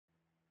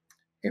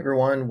Hey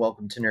everyone,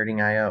 welcome to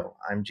Nerding IO.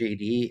 I'm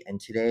JD,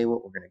 and today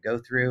what we're going to go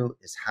through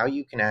is how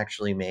you can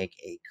actually make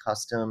a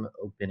custom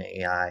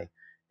OpenAI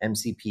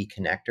MCP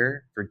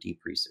connector for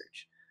deep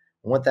research.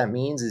 And what that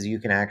means is you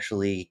can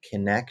actually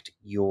connect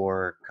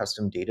your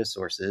custom data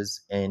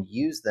sources and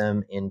use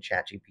them in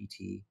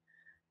ChatGPT,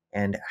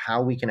 and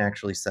how we can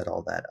actually set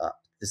all that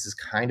up. This is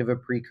kind of a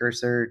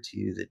precursor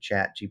to the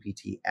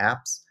ChatGPT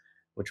apps,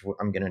 which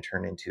I'm going to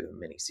turn into a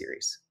mini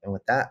series. And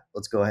with that,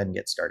 let's go ahead and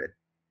get started.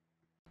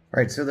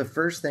 All right, so the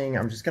first thing,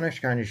 I'm just going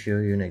to kind of show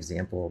you an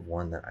example of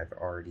one that I've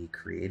already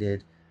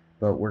created,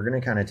 but we're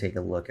going to kind of take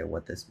a look at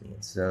what this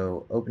means.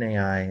 So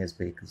OpenAI has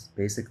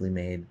basically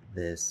made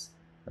this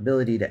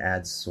ability to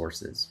add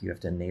sources. You have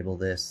to enable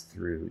this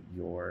through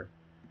your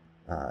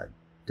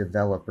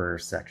developer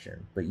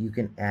section, but you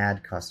can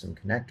add custom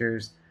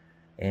connectors,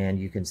 and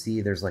you can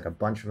see there's like a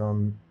bunch of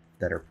them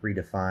that are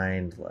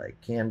predefined, like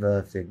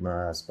Canva,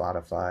 Figma,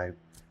 Spotify,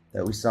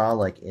 that we saw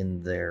like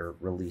in their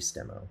release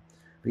demo.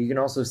 But you can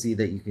also see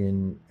that you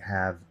can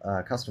have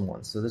custom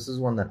ones. So this is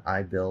one that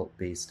I built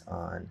based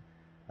on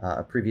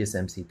a previous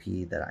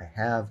MCP that I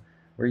have,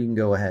 where you can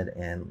go ahead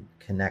and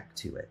connect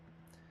to it.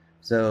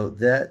 So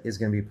that is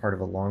going to be part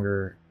of a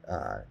longer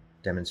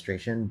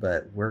demonstration,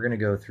 but we're going to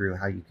go through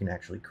how you can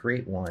actually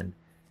create one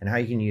and how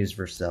you can use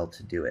Vercel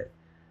to do it.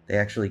 They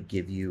actually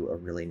give you a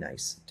really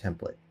nice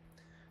template.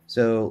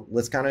 So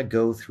let's kind of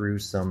go through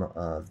some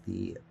of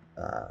the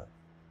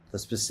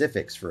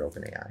specifics for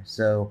OpenAI.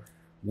 So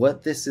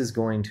what this is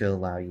going to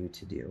allow you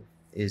to do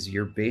is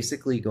you're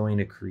basically going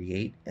to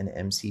create an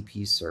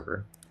MCP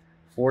server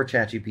for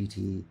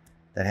ChatGPT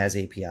that has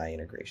API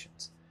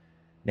integrations.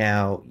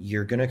 Now,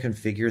 you're going to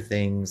configure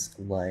things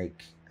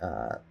like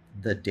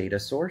the data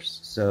source.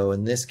 So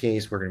in this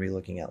case, we're going to be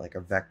looking at like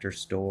a vector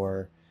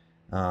store,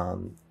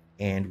 and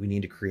we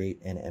need to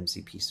create an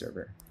MCP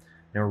server.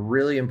 Now, a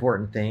really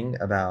important thing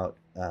about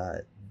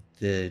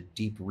the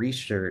deep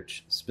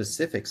research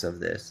specifics of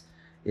this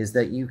is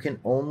that you can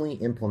only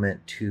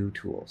implement two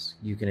tools.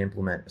 You can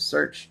implement a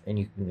search and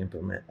you can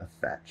implement a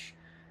fetch,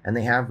 and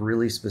they have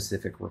really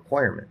specific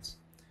requirements.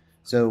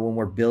 So when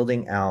we're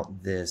building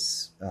out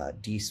this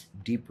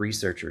deep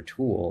researcher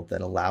tool that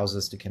allows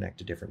us to connect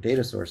to different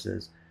data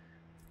sources,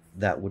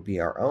 that would be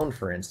our own,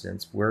 for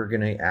instance, we're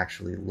going to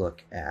actually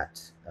look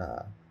at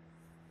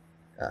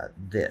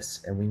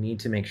this, and we need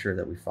to make sure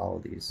that we follow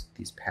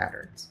these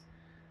patterns.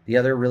 The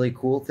other really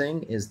cool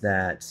thing is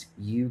that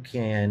you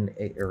can,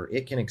 or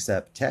it can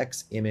accept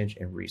text, image,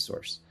 and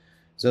resource.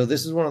 So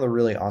this is one of the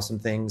really awesome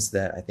things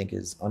that I think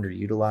is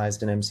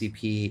underutilized in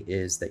MCP,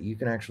 is that you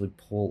can actually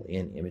pull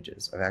in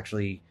images. I've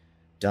actually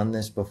done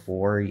this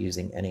before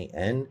using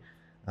NAN,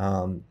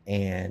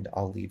 and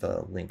I'll leave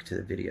a link to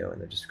the video in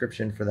the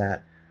description for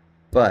that.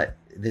 But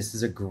this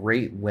is a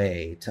great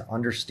way to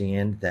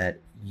understand that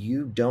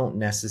you don't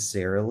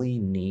necessarily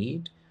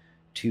need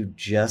to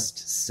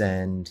just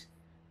send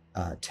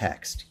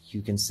text.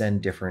 You can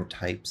send different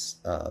types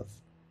of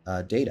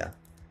data.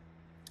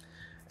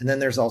 And then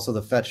there's also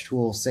the fetch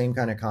tool, same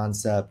kind of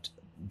concept,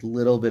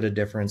 little bit of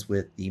difference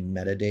with the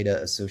metadata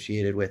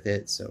associated with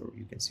it. So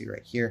you can see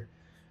right here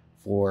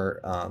for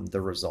the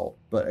result.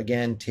 But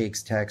again,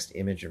 takes text,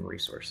 image, and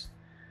resource.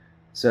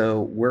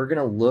 So we're going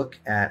to look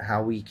at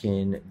how we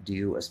can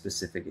do a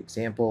specific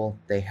example.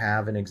 They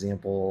have an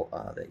example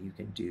that you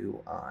can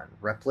do on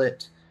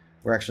Replit.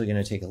 We're actually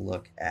going to take a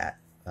look at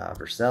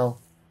Vercel,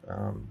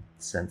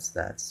 since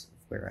that's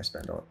where I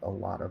spend a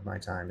lot of my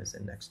time, is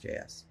in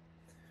Next.js.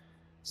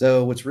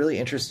 So what's really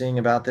interesting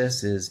about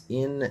this is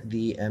in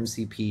the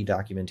MCP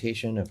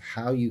documentation of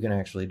how you can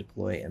actually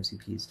deploy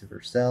MCPs to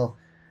Vercel,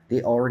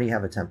 they already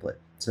have a template.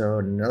 So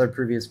in another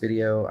previous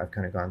video, I've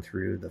kind of gone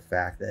through the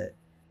fact that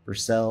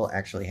Vercel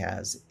actually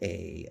has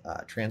a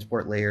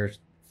transport layer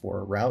for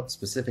a route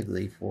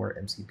specifically for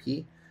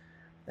MCP.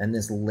 And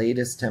this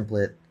latest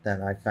template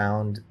that I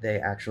found, they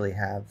actually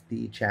have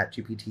the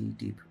ChatGPT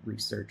Deep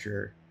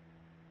Researcher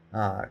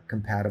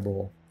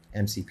compatible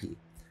MCP.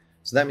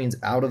 So that means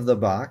out of the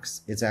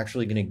box, it's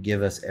actually going to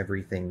give us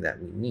everything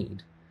that we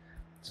need.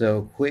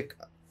 So quick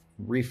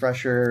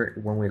refresher,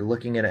 when we're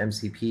looking at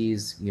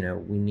MCPs,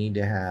 we need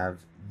to have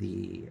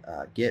the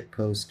get,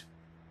 post,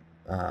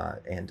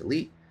 and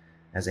delete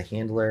as a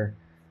handler.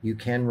 You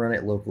can run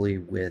it locally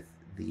with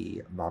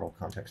the model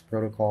context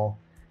protocol,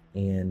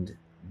 and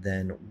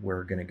then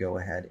we're going to go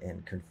ahead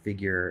and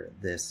configure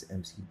this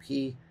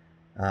MCP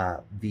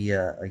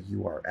via a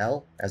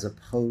URL, as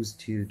opposed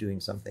to doing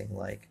something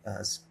like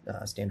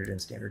standard in,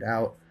 standard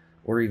out,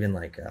 or even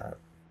like an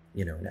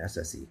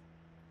SSE.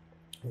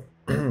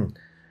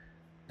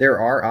 There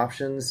are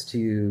options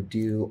to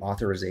do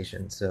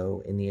authorization.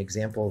 So in the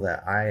example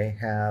that I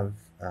have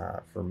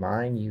for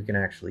mine, you can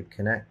actually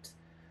connect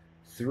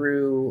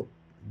through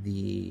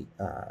the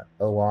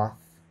OAuth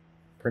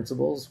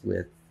principles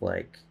with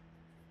like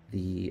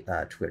the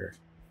Twitter.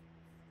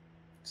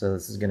 So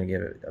this is going to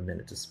give it a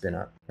minute to spin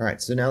up. All right,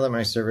 so now that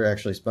my server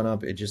actually spun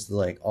up, it just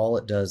all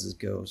it does is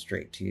go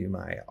straight to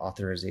my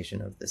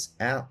authorization of this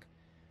app.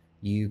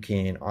 You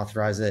can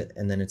authorize it,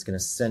 and then it's going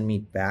to send me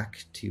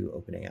back to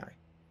OpenAI.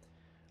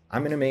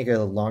 I'm going to make a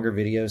longer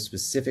video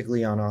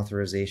specifically on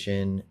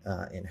authorization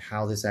and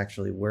how this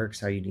actually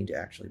works, how you need to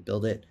actually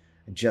build it.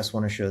 I just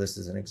want to show this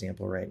as an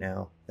example right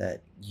now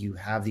that you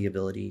have the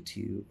ability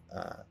to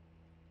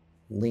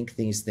link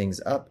these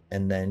things up,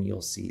 and then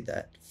you'll see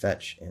that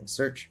fetch and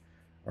search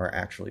are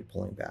actually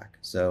pulling back.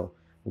 So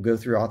we'll go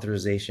through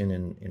authorization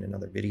in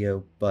another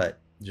video, but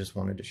just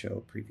wanted to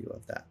show a preview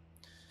of that.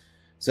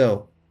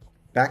 So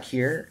back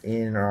here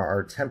in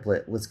our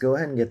template, let's go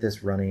ahead and get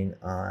this running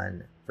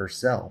on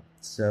Vercel.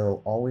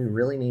 So all we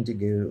really need to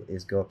do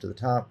is go up to the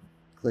top,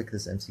 click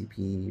this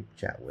MCP,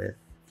 chat with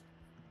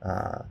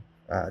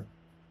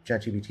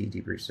ChatGPT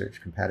Deep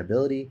Research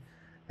Compatibility,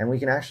 and we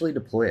can actually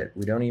deploy it.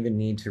 We don't even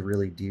need to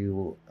really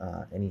do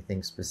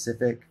anything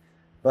specific,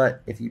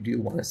 but if you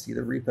do want to see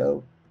the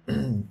repo,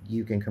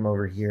 you can come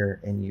over here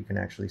and you can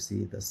actually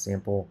see the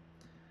sample.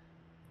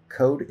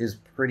 Code is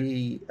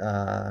pretty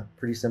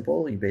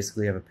simple. You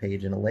basically have a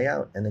page and a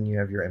layout, and then you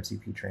have your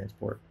MCP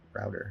transport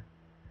router.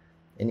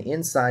 And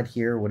inside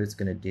here, what it's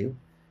going to do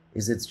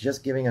is it's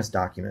just giving us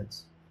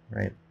documents,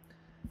 right?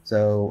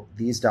 So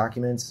these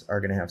documents are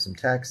going to have some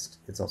text.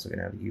 It's also going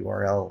to have a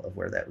URL of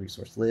where that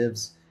resource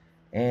lives,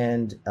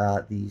 and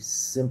the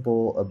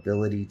simple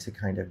ability to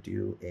kind of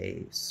do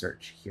a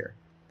search here.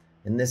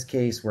 In this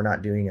case, we're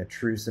not doing a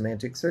true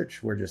semantic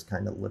search. We're just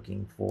kind of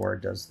looking for,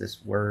 does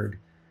this word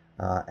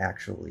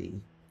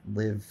actually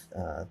live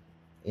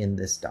in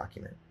this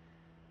document?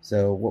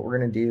 So what we're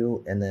going to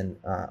do, and then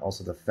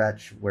also the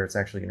fetch, where it's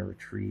actually going to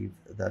retrieve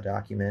the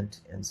document,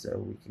 and so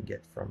we can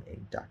get from a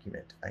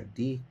document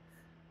ID.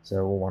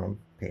 So we'll want to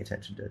pay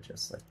attention to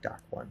just like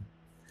doc1.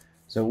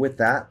 So with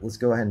that, let's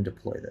go ahead and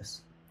deploy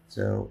this.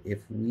 So if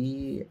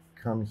we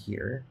come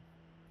here,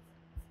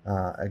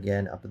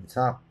 again, up at the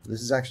top,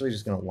 this is actually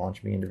just going to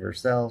launch me into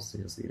Vercel, so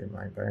you'll see it in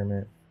my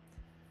environment.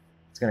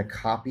 It's going to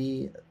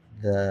copy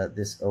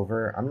this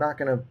over. I'm not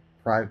going to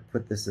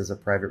put this as a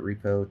private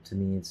repo. To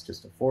me, it's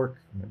just a fork.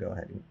 I'm going to go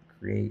ahead and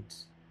create.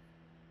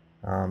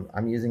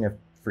 I'm using a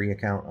free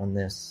account on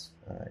this,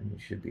 and you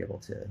should be able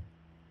to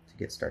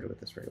get started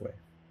with this right away.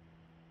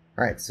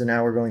 All right, so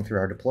now we're going through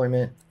our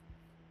deployment,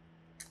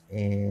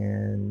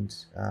 and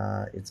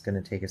it's going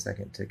to take a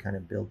second to kind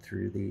of build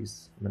through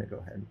these. I'm going to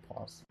go ahead and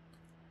pause.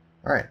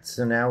 All right,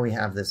 so now we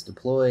have this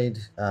deployed.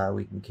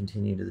 We can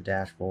continue to the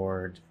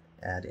dashboard,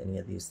 add any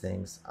of these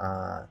things.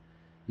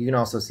 You can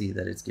also see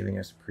that it's giving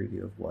us a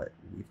preview of what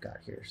we've got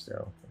here.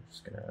 So I'm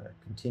just going to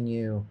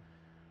continue,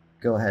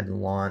 go ahead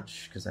and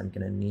launch, because I'm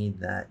going to need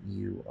that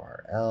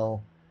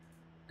URL.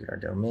 Get our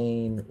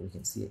domain. We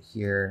can see it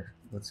here.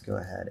 Let's go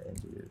ahead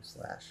and do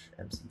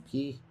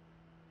 /MCP.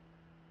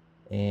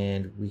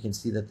 And we can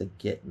see that the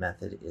get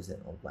method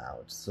isn't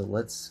allowed. So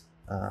let's,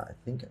 I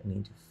think I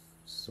need to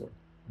sort,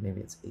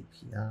 maybe it's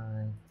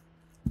API.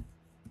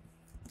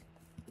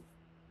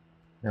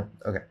 No,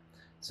 okay.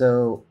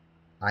 So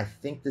I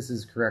think this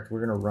is correct.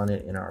 We're going to run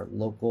it in our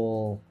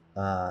local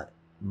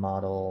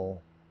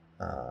model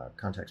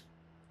context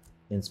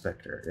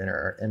inspector, in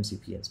our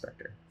MCP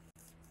inspector.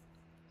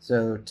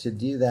 So to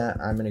do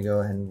that, I'm going to go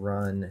ahead and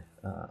run,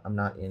 I'm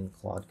not in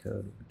Claude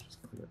code,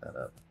 just clear that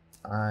up.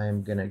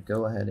 I'm going to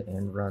go ahead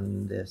and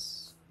run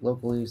this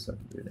locally, so I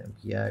can do an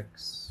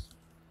npx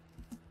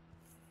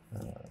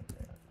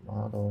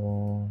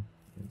model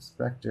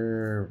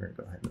inspector. We're going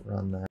to go ahead and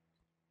run that.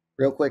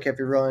 Real quick,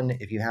 everyone,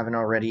 if you haven't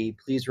already,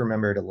 please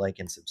remember to like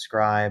and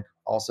subscribe.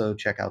 Also,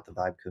 check out the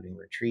Vibe Coding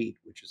Retreat,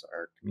 which is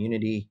our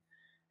community.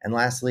 And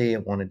lastly, I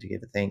wanted to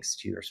give a thanks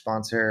to our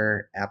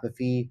sponsor,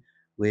 Apify,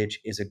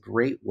 which is a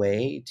great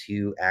way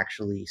to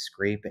actually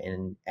scrape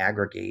and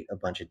aggregate a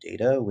bunch of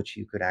data, which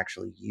you could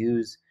actually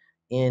use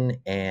in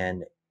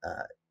an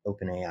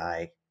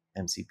OpenAI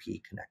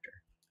MCP connector.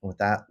 And with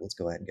that, let's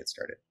go ahead and get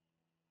started.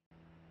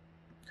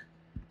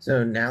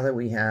 So now that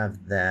we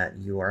have that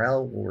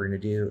URL, what we're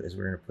going to do is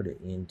we're going to put it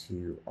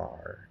into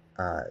our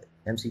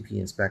MCP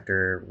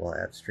inspector. We'll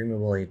have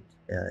streamable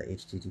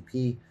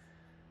HTTP.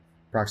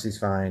 Proxy's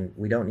fine.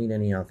 We don't need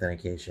any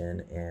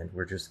authentication, and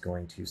we're just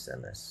going to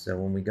send this. So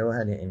when we go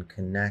ahead and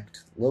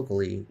connect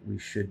locally, we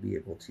should be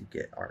able to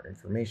get our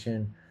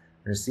information.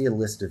 We're going to see a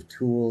list of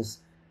tools.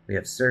 We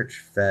have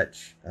search,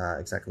 fetch,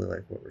 exactly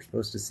like what we're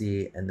supposed to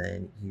see, and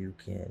then you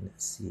can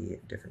see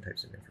different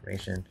types of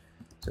information.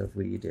 So if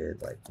we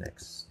did like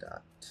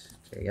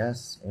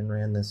next.js and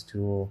ran this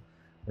tool,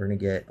 we're going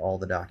to get all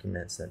the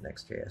documents that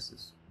next.js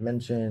is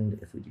mentioned.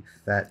 If we do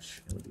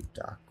fetch and we do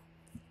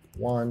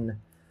doc1,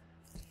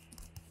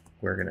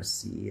 we're going to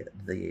see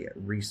the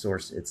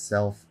resource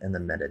itself and the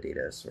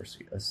metadata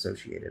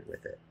associated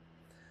with it.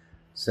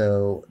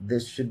 So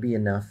this should be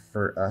enough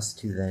for us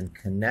to then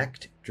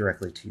connect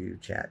directly to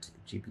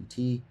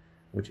ChatGPT,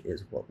 which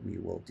is what we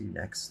will do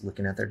next,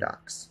 looking at their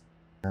docs.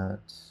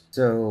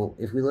 So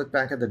if we look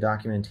back at the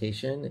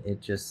documentation, it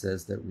just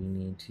says that we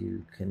need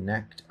to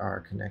connect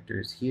our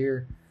connectors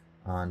here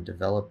on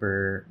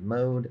developer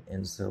mode.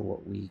 And so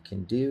what we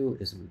can do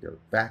is we go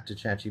back to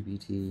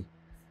ChatGPT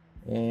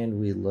and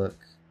we look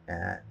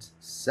at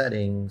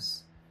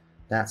settings.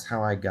 That's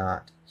how I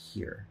got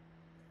here.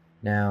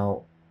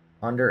 Now,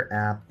 under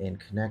app and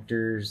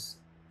connectors,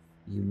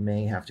 you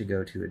may have to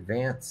go to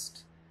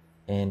advanced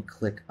and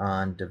click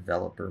on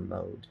developer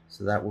mode.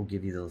 So that will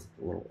give you the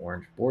little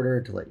orange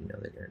border to let you know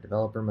that you're in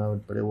developer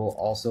mode, but it will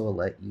also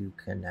let you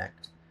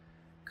connect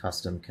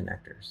custom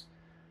connectors.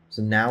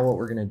 So now what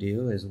we're going to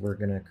do is we're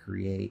going to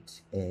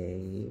create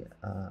a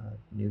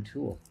new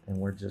tool, and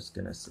we're just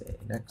going to say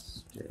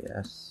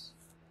Next.js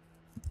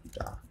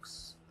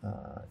docs.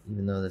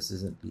 Even though this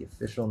isn't the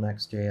official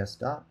Next.js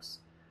docs,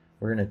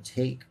 we're going to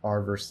take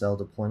our Vercel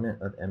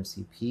deployment of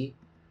MCP.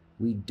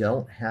 We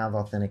don't have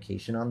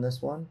authentication on this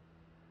one,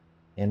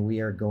 and we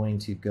are going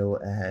to go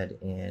ahead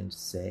and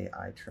say,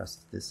 I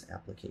trust this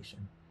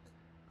application.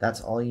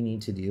 That's all you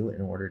need to do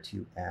in order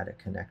to add a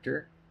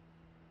connector.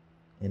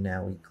 And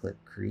now we click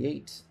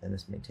create, and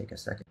this may take a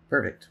second.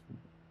 Perfect.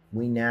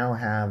 We now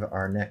have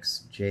our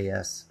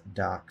Next.js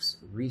docs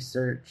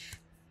research,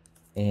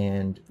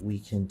 and we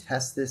can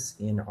test this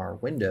in our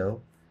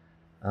window.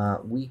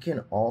 We can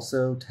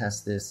also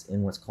test this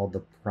in what's called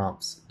the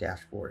prompts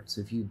dashboard.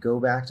 So if you go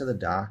back to the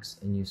docs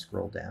and you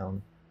scroll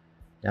down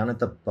at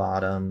the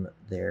bottom,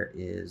 there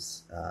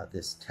is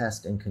this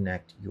test and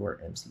connect your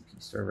MCP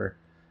server.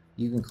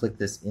 You can click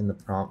this in the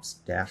prompts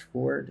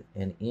dashboard,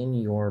 and in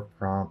your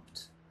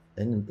prompt,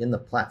 in the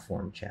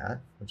platform chat,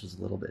 which is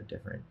a little bit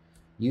different,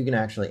 you can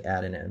actually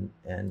add an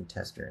end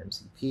tester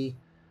MCP.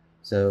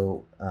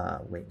 So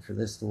waiting for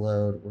this to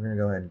load, we're going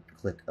to go ahead and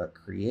click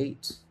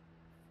create.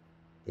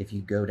 If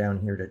you go down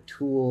here to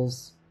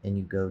tools and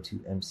you go to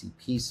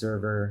MCP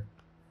server,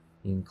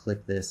 you can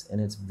click this,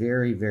 and it's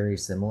very, very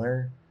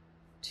similar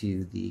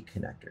to the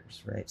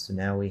connectors, right? So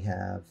now we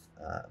have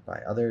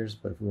by others,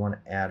 but if we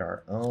want to add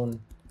our own,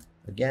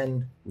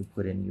 again, we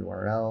put in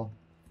URL,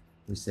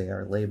 we say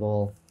our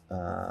label,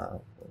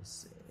 we'll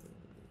say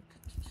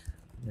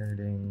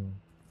nerding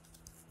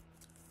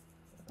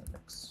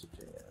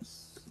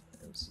Next.js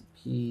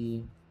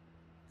MCP.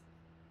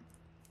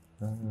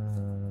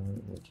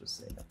 We'll just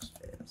say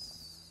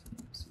Next.js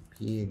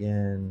MCP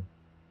again.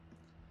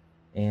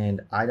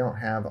 And I don't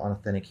have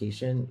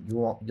authentication.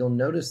 You'll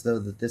notice though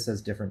that this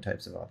has different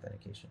types of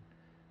authentication,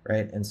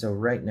 right? And so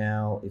right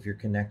now, if you're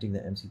connecting the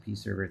MCP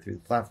server through the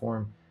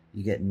platform,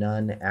 you get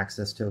none,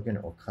 access token,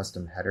 or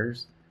custom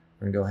headers.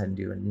 We're gonna go ahead and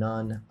do a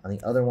none. On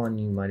the other one,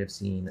 you might have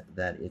seen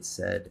that it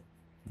said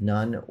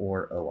none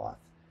or OAuth.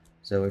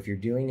 So if you're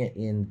doing it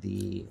in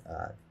the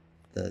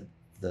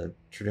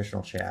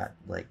traditional chat,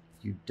 like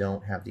you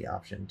don't have the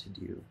option to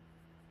do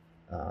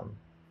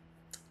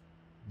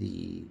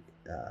the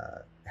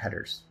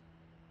headers.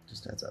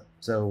 Just heads up.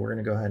 So we're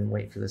gonna go ahead and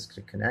wait for this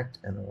to connect,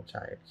 and then we'll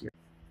try it here.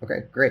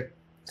 Okay, great.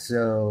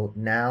 So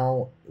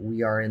now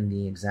we are in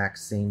the exact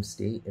same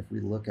state if we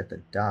look at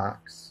the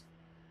docs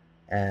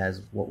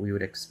as what we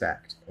would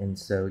expect. And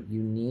so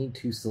you need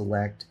to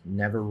select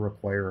never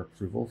require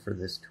approval for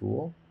this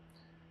tool.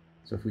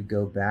 So if we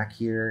go back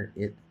here,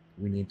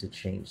 we need to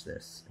change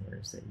this. And we're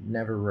going to say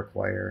never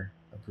require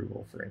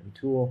approval for any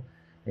tool.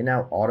 It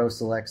now auto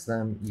selects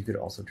them. You could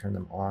also turn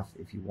them off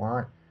if you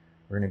want.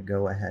 We're going to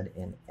go ahead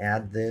and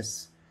add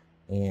this,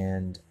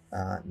 and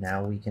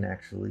now we can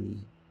actually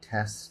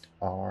test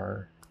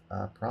our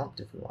prompt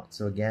if we want.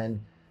 So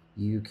again,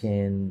 you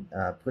can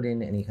put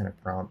in any kind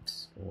of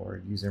prompt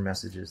or user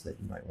messages that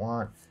you might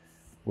want.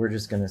 We're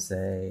just going to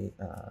say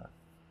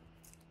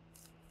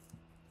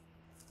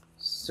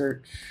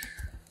search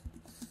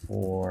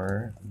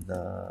for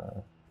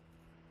the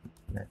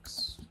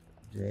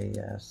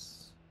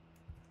Next.js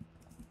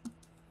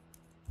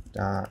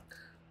doc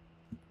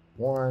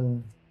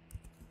 1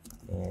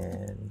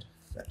 and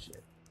fetch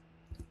it.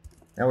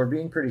 Now we're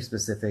being pretty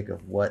specific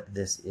of what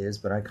this is,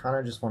 but I kind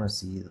of just want to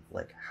see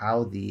like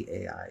how the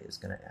AI is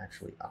going to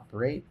actually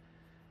operate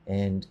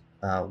and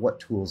what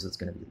tools it's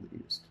going to be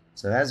used.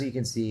 So as you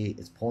can see,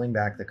 it's pulling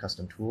back the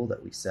custom tool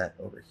that we set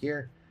over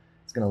here.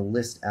 It's going to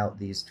list out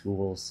these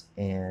tools,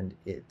 and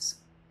it's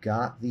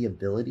got the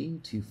ability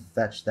to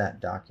fetch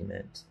that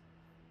document,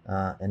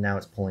 and now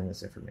it's pulling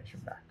this information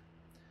back.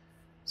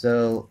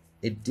 So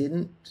it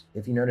didn't,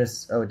 if you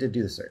notice, oh, it did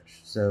do the search.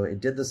 So it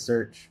did the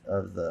search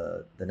of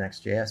the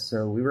Next.js.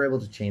 So we were able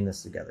to chain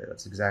this together.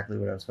 That's exactly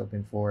what I was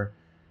hoping for.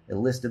 It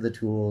listed the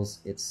tools,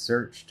 it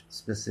searched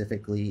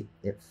specifically,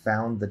 it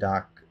found the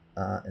doc,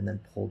 and then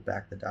pulled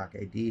back the doc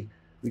ID.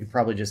 We could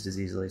probably just as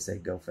easily say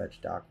go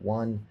fetch doc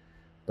 1,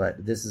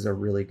 but this is a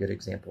really good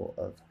example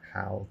of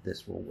how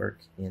this will work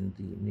in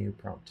the new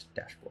prompt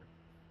dashboard.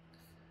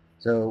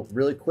 So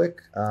really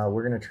quick,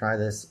 we're going to try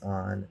this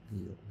on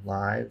the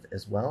live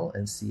as well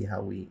and see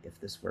how if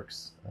this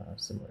works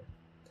similar.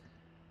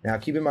 Now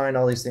keep in mind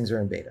all these things are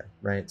in beta,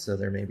 right? So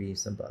there may be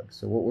some bugs.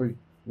 So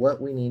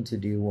what we need to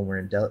do when we're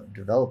in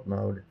develop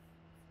mode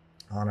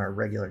on our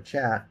regular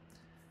chat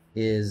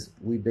is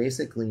we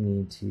basically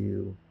need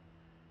to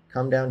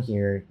come down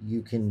here.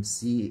 You can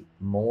see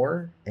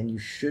more, and you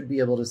should be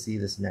able to see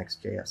this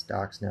Next.js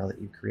docs now that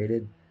you've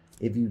created.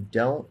 If you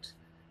don't,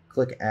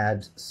 click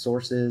add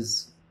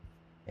sources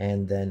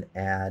and then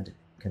add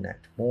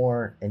connect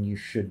more, and you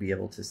should be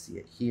able to see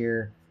it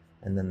here,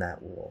 and then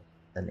that will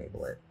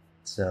enable it.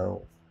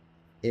 So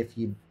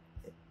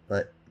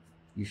but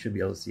you should be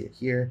able to see it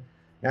here.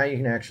 Now you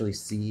can actually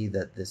see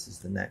that this is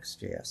the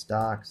Next.js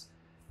docs,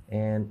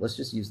 and let's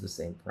just use the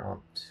same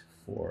prompt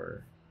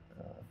for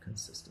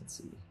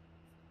consistency.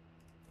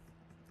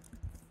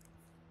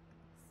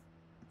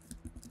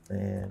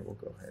 And we'll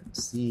go ahead and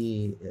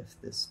see if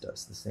this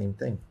does the same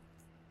thing.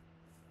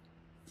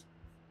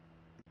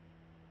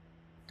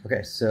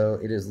 Okay, so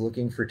it is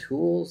looking for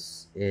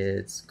tools.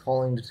 It's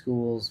calling the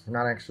tools. We're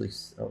not actually,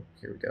 oh,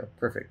 here we go.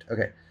 Perfect.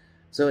 Okay,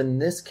 so in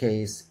this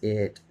case,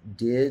 it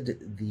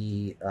did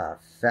the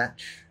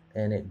fetch,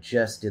 and it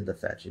just did the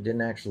fetch. It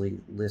didn't actually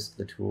list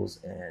the tools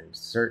and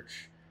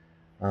search,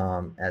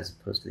 as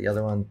opposed to the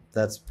other one.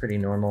 That's pretty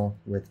normal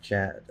with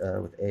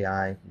with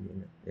AI. I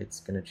mean, it's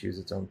going to choose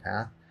its own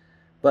path.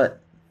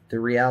 But the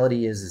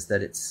reality is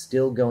that it's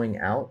still going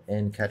out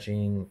and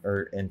catching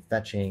and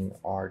fetching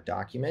our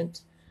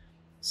document.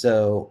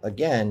 So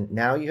again,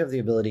 now you have the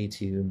ability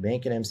to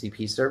make an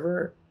MCP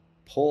server,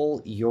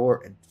 pull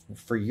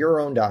for your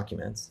own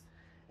documents,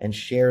 and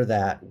share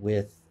that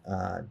with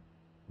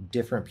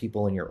different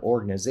people in your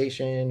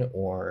organization,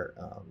 or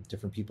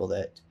different people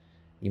that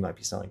you might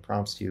be selling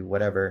prompts to,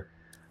 whatever,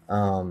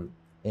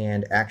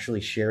 and actually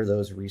share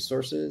those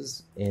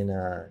resources in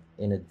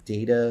a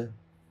data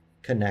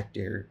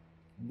connector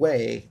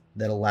way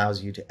that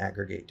allows you to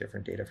aggregate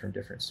different data from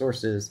different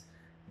sources.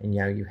 And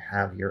now you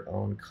have your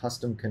own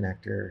custom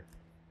connector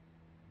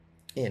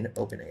in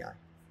OpenAI.